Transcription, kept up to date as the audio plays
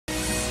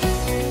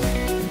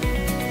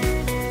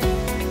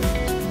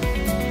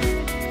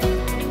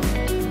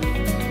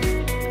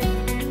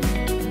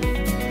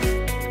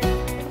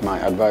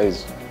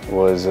advice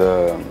was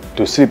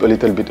to sleep a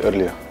little bit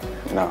earlier,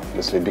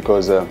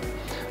 because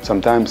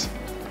sometimes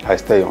I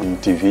stay on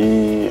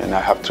TV and I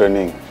have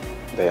training.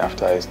 Day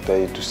after I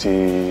stay to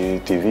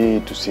see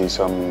TV, to see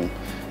some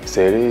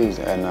series,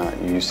 and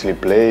you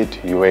sleep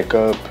late, you wake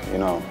up,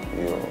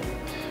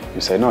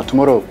 you say, no,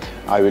 tomorrow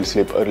I will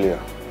sleep earlier,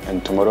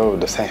 and tomorrow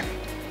the same.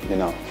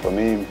 For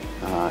me,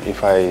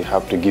 if I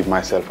have to give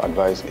myself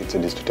advice, it's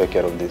just to take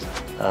care of this.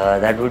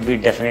 That would be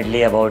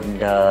definitely about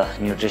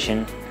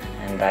nutrition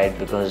and diet,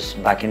 because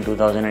back in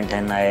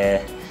 2010,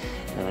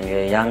 when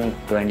you're young,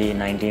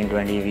 19,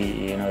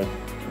 20,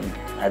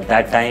 at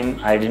that time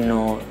I didn't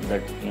know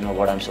that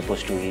what I'm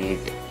supposed to eat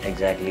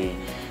exactly,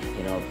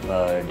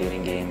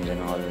 during games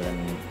and all.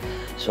 And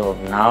so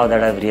now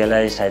that I've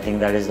realized, I think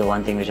that is the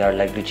one thing which I would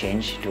like to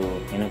change,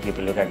 to keep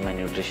a look at my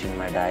nutrition,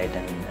 my diet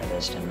and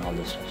rest and all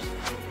those stuff.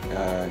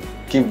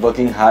 Keep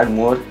working hard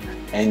more,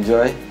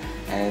 enjoy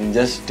and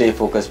just stay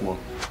focused more.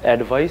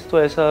 Advice तो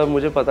ऐसा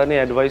मुझे पता नहीं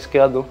advice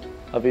क्या दूँ,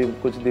 अभी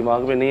कुछ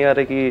दिमाग में नहीं आ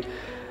रहा कि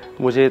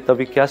मुझे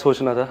तभी क्या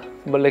सोचना था,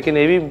 लेकिन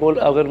ये भी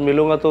अगर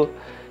मिलूँगा तो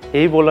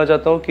यही बोलना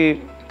चाहता हूँ कि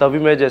तभी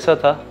मैं जैसा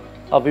था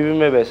अभी भी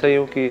मैं वैसा ही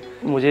हूँ, कि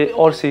मुझे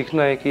और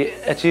सीखना है, कि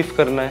अचीव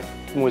करना है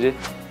मुझे.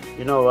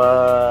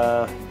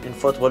 In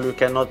football you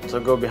cannot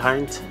go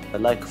behind.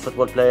 Like a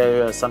football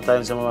player,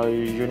 sometimes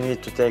you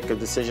need to take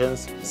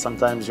decisions.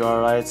 Sometimes you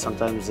are right,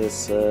 sometimes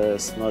it's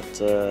not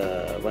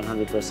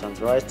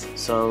 100% right.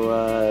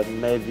 So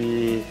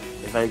maybe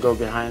if I go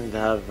behind, I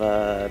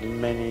have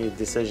many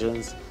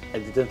decisions. I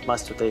didn't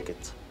must to take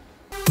it.